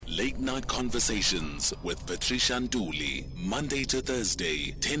Late Night Conversations with Patricia Nduli, Monday to Thursday,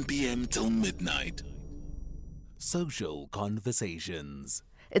 10 p.m. till midnight. Social Conversations.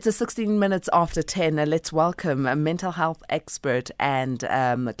 It's a 16 minutes after 10. Let's welcome a mental health expert and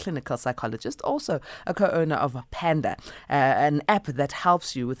a clinical psychologist, also a co-owner of Panda, an app that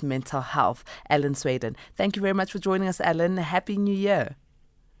helps you with mental health, Allan Sweidan. Thank you very much for joining us, Allan. Happy New Year.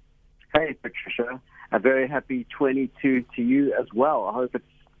 Hey, Patricia. A very happy 22 to you as well. I hope it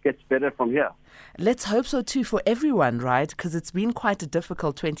gets better from here. Let's hope so too for everyone, right? Because it's been quite a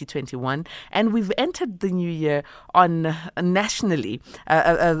difficult 2021, and we've entered the new year on nationally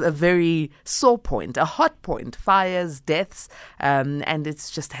a very sore point, a hot point, fires, deaths, and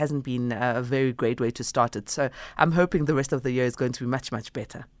it just hasn't been a very great way to start it. So I'm hoping the rest of the year is going to be much, much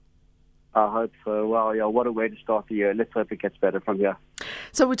better. I hope so. Well, yeah, what a way to start the year. Let's hope it gets better from here.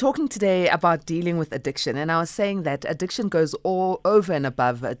 So we're talking today about dealing with addiction, and I was saying that addiction goes all over and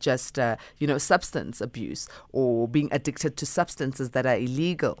above just, substance abuse or being addicted to substances that are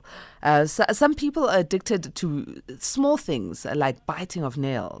illegal. Some people are addicted to small things like biting of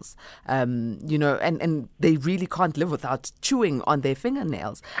nails, and they really can't live without chewing on their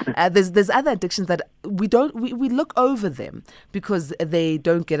fingernails. There's other addictions that we look over them because they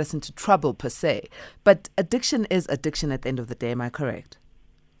don't get us into trouble per se. But addiction is addiction at the end of the day. Am I correct?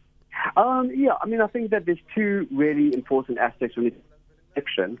 I think that there's two really important aspects when it's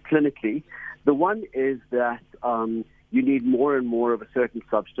addiction clinically. The one is that you need more and more of a certain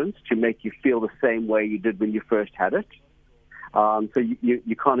substance to make you feel the same way you did when you first had it. So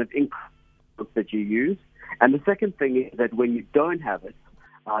you kind of increase that you use. And the second thing is that when you don't have it,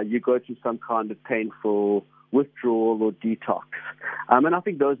 you go through some kind of painful withdrawal or detox. And I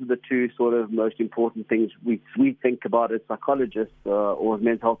think those are the two sort of most important things we think about as psychologists or as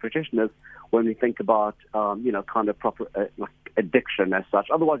mental health practitioners when we think about, kind of proper addiction as such.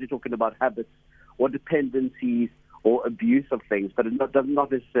 Otherwise, you're talking about habits or dependencies or abuse of things, but not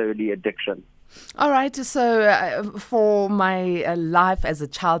necessarily addiction. All right. So for my life as a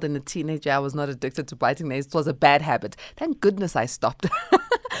child and a teenager, I was not addicted to biting nails. It was a bad habit. Thank goodness I stopped.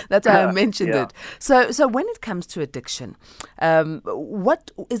 That's why I mentioned it. So when it comes to addiction,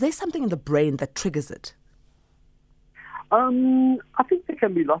 what is there something in the brain that triggers it? I think there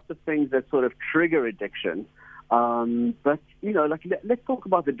can be lots of things that sort of trigger addiction. But let's talk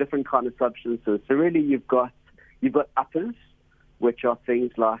about the different kind of substances. So really, you've got uppers, which are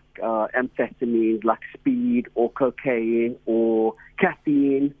things like amphetamines, like speed or cocaine or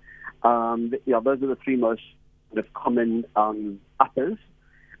caffeine. Those are the three most common uppers.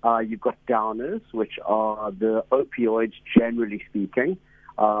 You've got downers, which are the opioids, generally speaking.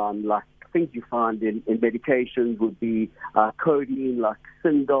 Like things you find in medications would be codeine, like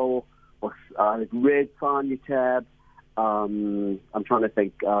Sindel, or red Sinutab. I'm trying to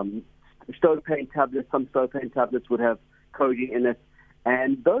think. Stow pain tablets. Some stow pain tablets would have codeine in it,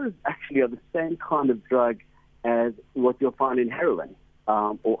 and those actually are the same kind of drug as what you'll find in heroin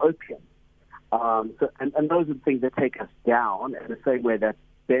or opium. And those are the things that take us down in the same way that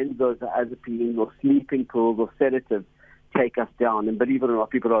benzodiazepines or sleeping pills or sedatives take us down. And believe it or not,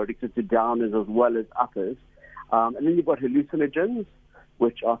 people are addicted to downers as well as uppers. And then you've got hallucinogens,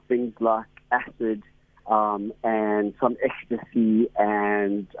 which are things like acid and some ecstasy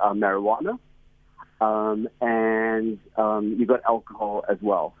and marijuana. And you've got alcohol as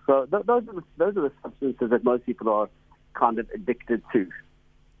well. So those are the substances that most people are kind of addicted to.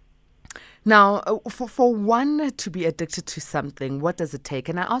 Now, for one to be addicted to something, what does it take?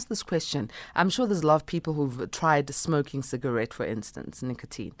 And I ask this question. I'm sure there's a lot of people who've tried smoking cigarette, for instance,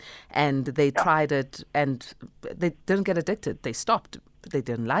 nicotine, and they tried it and they didn't get addicted. They stopped. They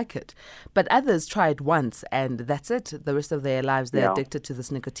didn't like it. But others tried once and that's it. The rest of their lives, they're addicted to this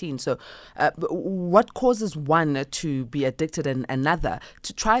nicotine. So what causes one to be addicted and another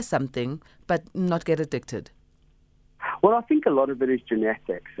to try something but not get addicted? Well, I think a lot of it is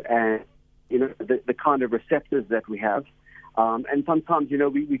genetics and the kind of receptors that we have. And sometimes,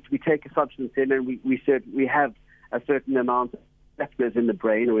 we take a substance in and we have a certain amount of receptors in the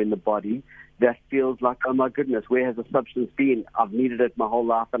brain or in the body that feels like, oh my goodness, where has a substance been? I've needed it my whole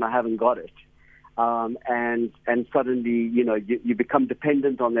life and I haven't got it. And suddenly, you become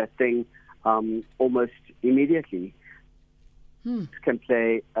dependent on that thing almost immediately. This can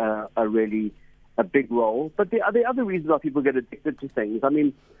play a big role. But there are other reasons why people get addicted to things. I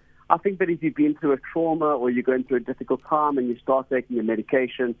mean, I think that if you've been through a trauma or you're going through a difficult time and you start taking a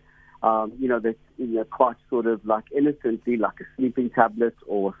medication, that's quite sort of like innocently, like a sleeping tablet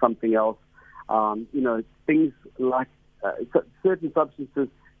or something else, things like certain substances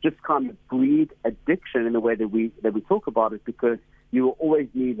just kind of breed addiction in the way that we talk about it, because you will always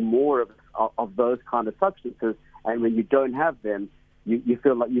need more of those kind of substances, and when you don't have them, you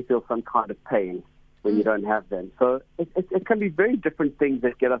feel some kind of pain when you don't have them. So it can be very different things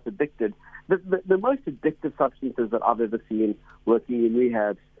that get us addicted. The most addictive substances that I've ever seen working in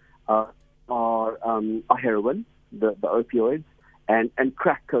rehabs are heroin, the opioids, and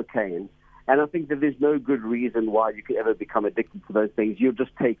crack cocaine. And I think that there's no good reason why you could ever become addicted to those things. You'll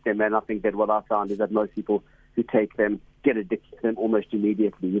just take them, and I think that what I found is that most people who take them get addicted to them almost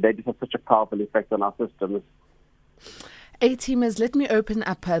immediately. They just have such a powerful effect on our systems. A-teamers, let me open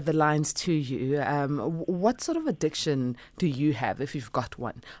up the lines to you. What sort of addiction do you have, if you've got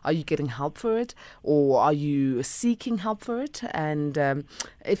one? Are you getting help for it, or are you seeking help for it? And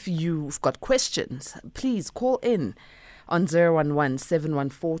if you've got questions, please call in on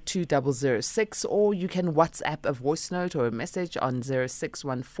 011-714-2006, or you can WhatsApp a voice note or a message on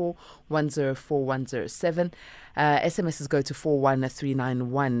 0614-104-107. SMSs go to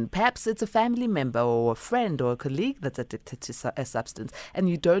 41391. Perhaps it's a family member or a friend or a colleague that's addicted to a substance, and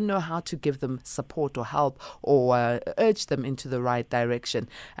you don't know how to give them support or help or urge them into the right direction.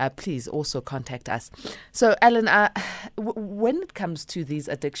 Please also contact us. So, Allan, when it comes to these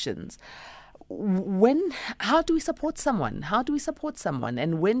addictions, how do we support someone?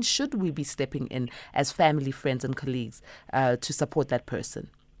 And when should we be stepping in as family, friends, and colleagues to support that person?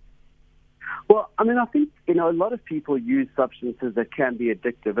 Well, I mean, I think, a lot of people use substances that can be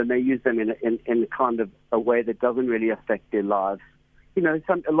addictive, and they use them in kind of a way that doesn't really affect their lives. A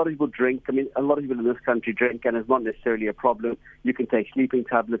lot of people drink. I mean, a lot of people in this country drink, and it's not necessarily a problem. You can take sleeping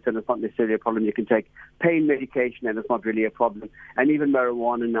tablets, and it's not necessarily a problem. You can take pain medication, and it's not really a problem. And even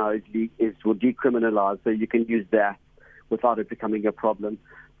marijuana now is decriminalized, so you can use that without it becoming a problem.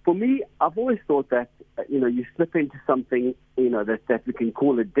 For me, I've always thought that, you slip into something, that we can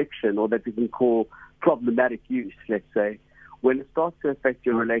call addiction, or that we can call problematic use, let's say, when it starts to affect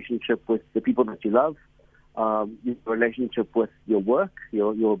your relationship with the people that you love, your relationship with your work,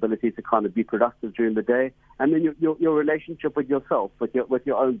 your ability to kind of be productive during the day, and then your relationship with yourself, with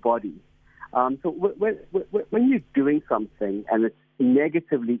your own body. So when you're doing something and it's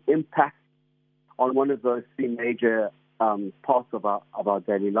negatively impacts on one of those three major parts of our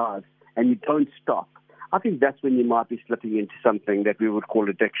daily lives, and you don't stop, I think that's when you might be slipping into something that we would call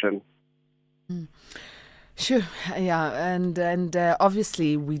addiction. Sure, yeah, and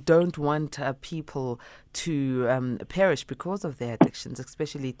obviously we don't want people to perish because of their addictions,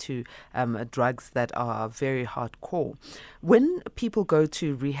 especially to drugs that are very hardcore. When people go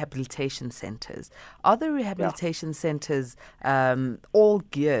to rehabilitation centers, are the rehabilitation centers all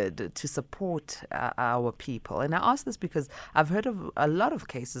geared to support our people? And I ask this because I've heard of a lot of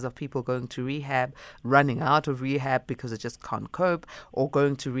cases of people going to rehab, running out of rehab because they just can't cope, or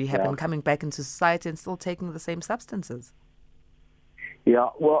going to rehab and coming back into society and still taking the same substances. Yeah,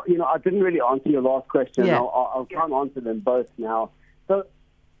 well, I didn't really answer your last question. Yeah. I'll try and answer them both now. So,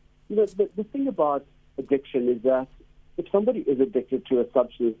 the thing about addiction is that if somebody is addicted to a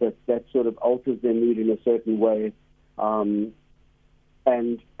substance that sort of alters their mood in a certain way, and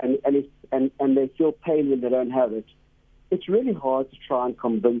they feel pain when they don't have it, it's really hard to try and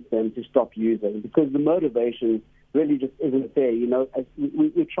convince them to stop using, because the motivation really just isn't there.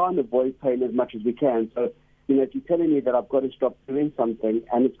 We try and avoid pain as much as we can. So, if you're telling me that I've got to stop doing something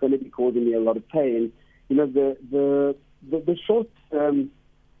and it's going to be causing me a lot of pain, the short-term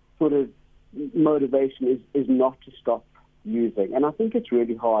sort of motivation is not to stop using. And I think it's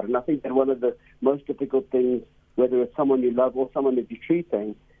really hard. And I think that one of the most difficult things, whether it's someone you love or someone that you're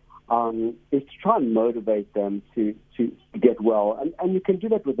treating, is to try and motivate them to get well. And you can do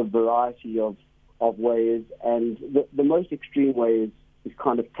that with a variety of ways. And the most extreme way is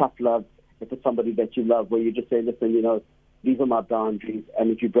kind of tough love. If it's somebody that you love, where you just say, listen, these are my boundaries,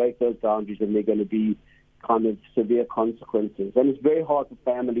 and if you break those boundaries, then they're going to be kind of severe consequences. And it's very hard for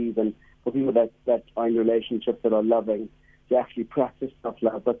families and for people that are in relationships that are loving to actually practice tough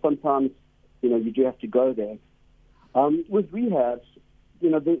love. But sometimes, you do have to go there. With rehabs,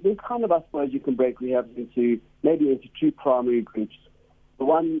 there's kind of, I suppose, you can break rehabs into two primary groups. The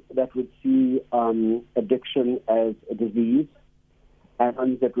one that would see addiction as a disease, and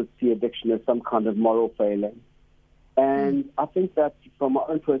ones that would see addiction as some kind of moral failing. And I think that from my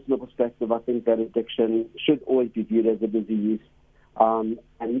own personal perspective, I think that addiction should always be viewed as a disease. And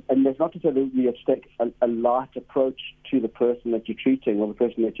there's not to say that you have to take a light approach to the person that you're treating or the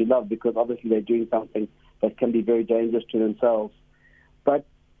person that you love, because obviously they're doing something that can be very dangerous to themselves. But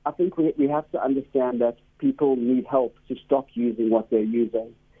I think we have to understand that people need help to stop using what they're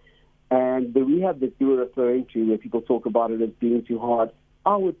using. And the rehab that you were referring to, where people talk about it as being too hard,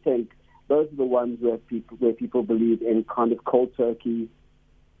 I would think those are the ones where people believe in kind of cold turkey,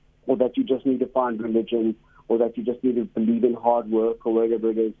 or that you just need to find religion, or that you just need to believe in hard work, or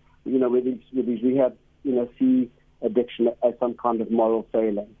whatever it is. With these rehab, see addiction as some kind of moral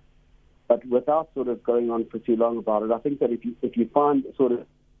failing. But without sort of going on for too long about it, I think that if you find sort of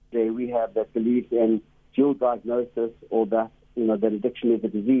a rehab that believes in dual diagnosis, or that that addiction is a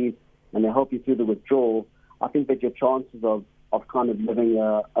disease, and they help you through the withdrawal, I think that your chances of kind of living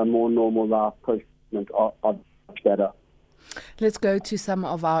a more normal life post-treatment are much better. Let's go to some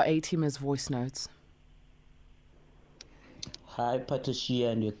of our A-teamers' voice notes. Hi, Patricia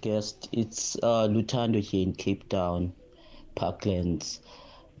and your guest. It's Lutando here in Cape Town, Parklands.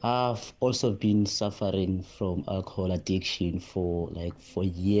 I've also been suffering from alcohol addiction for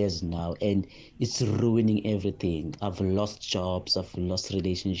years now, and it's ruining everything. I've lost jobs, I've lost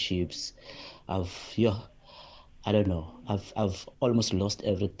relationships, I don't know. I've almost lost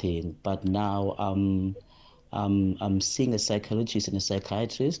everything. But now I'm seeing a psychologist and a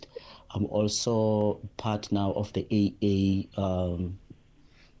psychiatrist. I'm also part now of the AA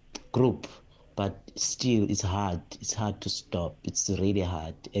group. But still, it's hard. It's hard to stop. It's really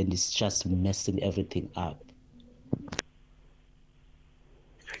hard, and it's just messing everything up.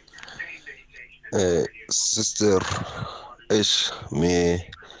 Sister H, me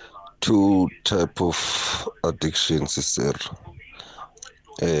two type of addiction, sister.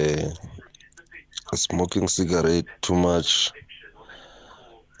 Smoking cigarette too much,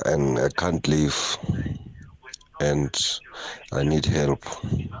 and I can't live, and I need help.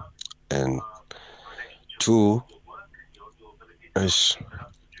 And two, I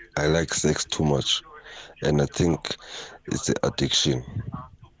like sex too much, and I think it's an addiction,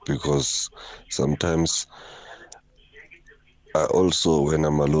 because sometimes I also, when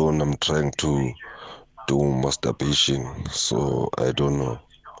I'm alone, I'm trying to do masturbation. So I don't know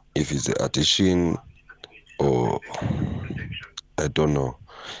if it's an addiction or I don't know.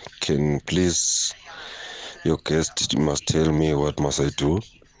 Can please your guest must tell me what must I do?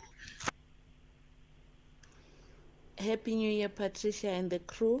 Happy New Year, Patricia and the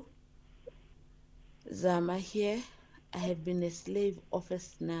crew. Zama here. I have been a slave of a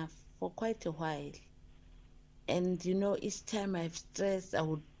snuff for quite a while. And each time I have stress, I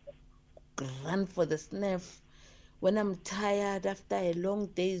would run for the snuff. When I'm tired after a long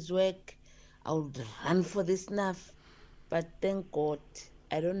day's work, I would run for the snuff. But thank God,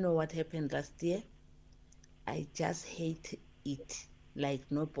 I don't know what happened last year. I just hate it like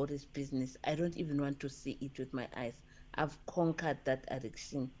nobody's business. I don't even want to see it with my eyes. I've conquered that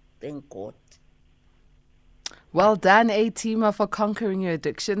addiction. Thank God. Well done, A-teamer, for conquering your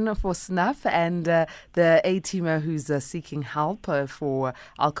addiction for snuff, and the A-teamer who's seeking help for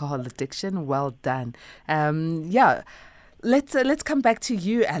alcohol addiction. Well done. Let's come back to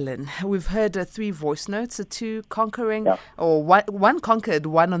you, Allan. We've heard 3 voice notes, 2 conquering, or one conquered,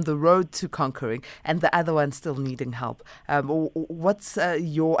 one on the road to conquering, and the other one still needing help. What's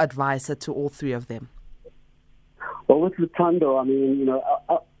your advice to all 3 of them? Well, with Lutando,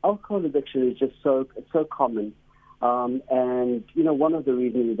 alcohol addiction is just so common. And one of the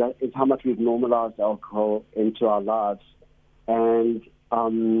reasons is how much we've normalized alcohol into our lives. And,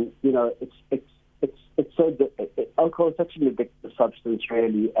 alcohol is such an addictive substance,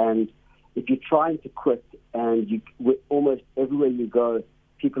 really. And if you're trying to quit, and almost everywhere you go,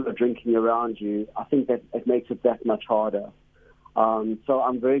 people are drinking around you, I think that it makes it that much harder. So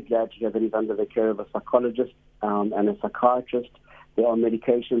I'm very glad to hear that he's under the care of a psychologist and a psychiatrist. There are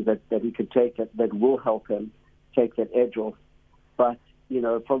medications that he could take that will help him take that edge off. But,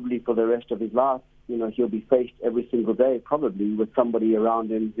 probably for the rest of his life, he'll be faced every single day probably with somebody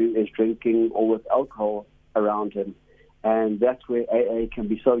around him who is drinking or with alcohol around him. And that's where AA can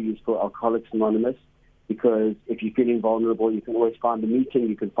be so useful, Alcoholics Anonymous, because if you're feeling vulnerable, you can always find a meeting.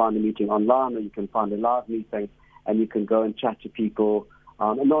 You can find a meeting online, or you can find a live meeting, and you can go and chat to people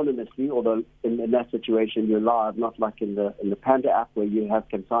anonymously, although in that situation you're live, not like in the Panda app where you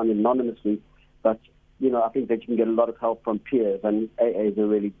can sign in anonymously. But, I think that you can get a lot of help from peers, and AA is a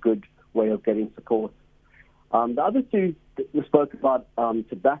really good way of getting support. The other 2 we spoke about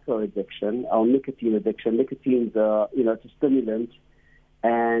tobacco addiction or nicotine addiction. Nicotine's it's a stimulant,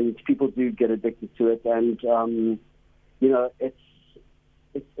 and people do get addicted to it. And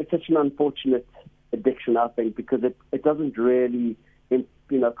it's such an unfortunate addiction, I think, because it doesn't really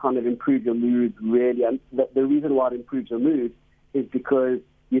kind of improve your mood, really. And the reason why it improves your mood is because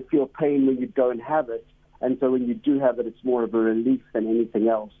you feel pain when you don't have it, and so when you do have it, it's more of a relief than anything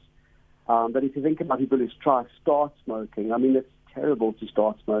else. But if you think about people who start smoking, it's terrible to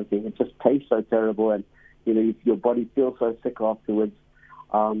start smoking. It just tastes so terrible, and your body feels so sick afterwards.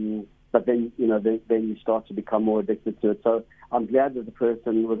 But then then you start to become more addicted to it. So I'm glad that the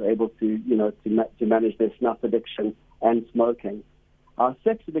person was able to, to manage their snuff addiction and smoking.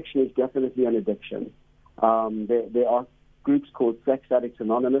 Sex addiction is definitely an addiction. There are groups called Sex Addicts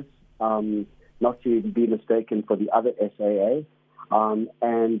Anonymous, not to be mistaken for the other SAA.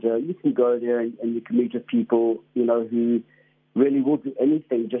 And you can go there and you can meet with people, who really will do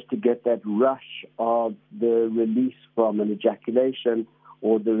anything just to get that rush of the release from an ejaculation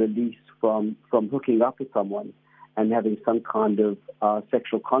or the release from hooking up with someone and having some kind of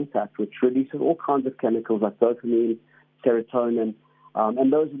sexual contact, which releases all kinds of chemicals like dopamine, serotonin,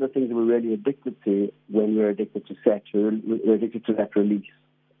 and those are the things that we're really addicted to when we're addicted to sex. We're addicted to that release.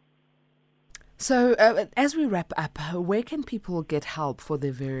 So as we wrap up, where can people get help for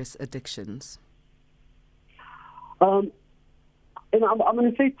their various addictions? I'm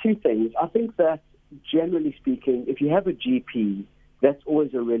going to say two things. I think that generally speaking, if you have a GP, that's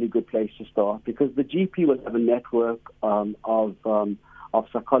always a really good place to start, because the GP will have a network of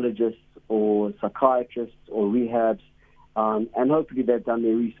psychologists or psychiatrists or rehabs, and hopefully they've done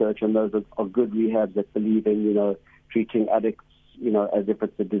their research, and those are good rehabs that believe in, treating addicts, as if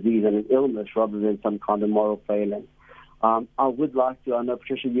it's a disease and an illness rather than some kind of moral failing. I would like to, I know,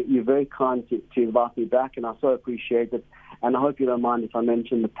 Patricia, you're very kind to invite me back, and I so appreciate it. And I hope you don't mind if I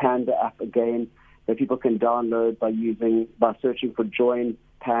mention the Panda app again, that people can download by searching for Join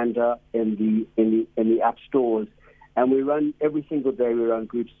Panda in the app stores. And we run every single day. We run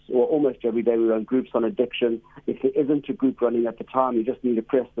groups, or almost every day we run groups on addiction. If there isn't a group running at the time, you just need to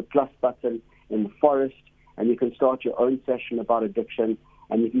press the plus button in the forest, and you can start your own session about addiction,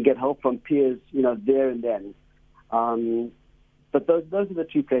 and you can get help from peers, there and then. But those are the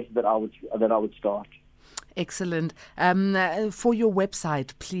two places that I would start. Excellent. For your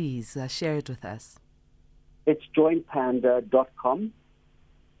website, please share it with us. It's joinpanda.com.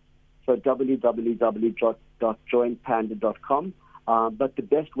 So www.joinpanda.com. But the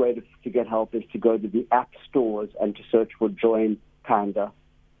best way to get help is to go to the app stores and to search for Join Panda.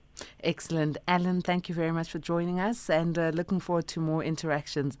 Excellent. Allan, thank you very much for joining us, and looking forward to more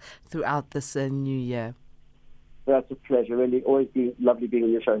interactions throughout this new year. That's a pleasure. Really, always been lovely being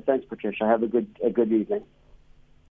on your show. Thanks, Patricia. Have a good evening.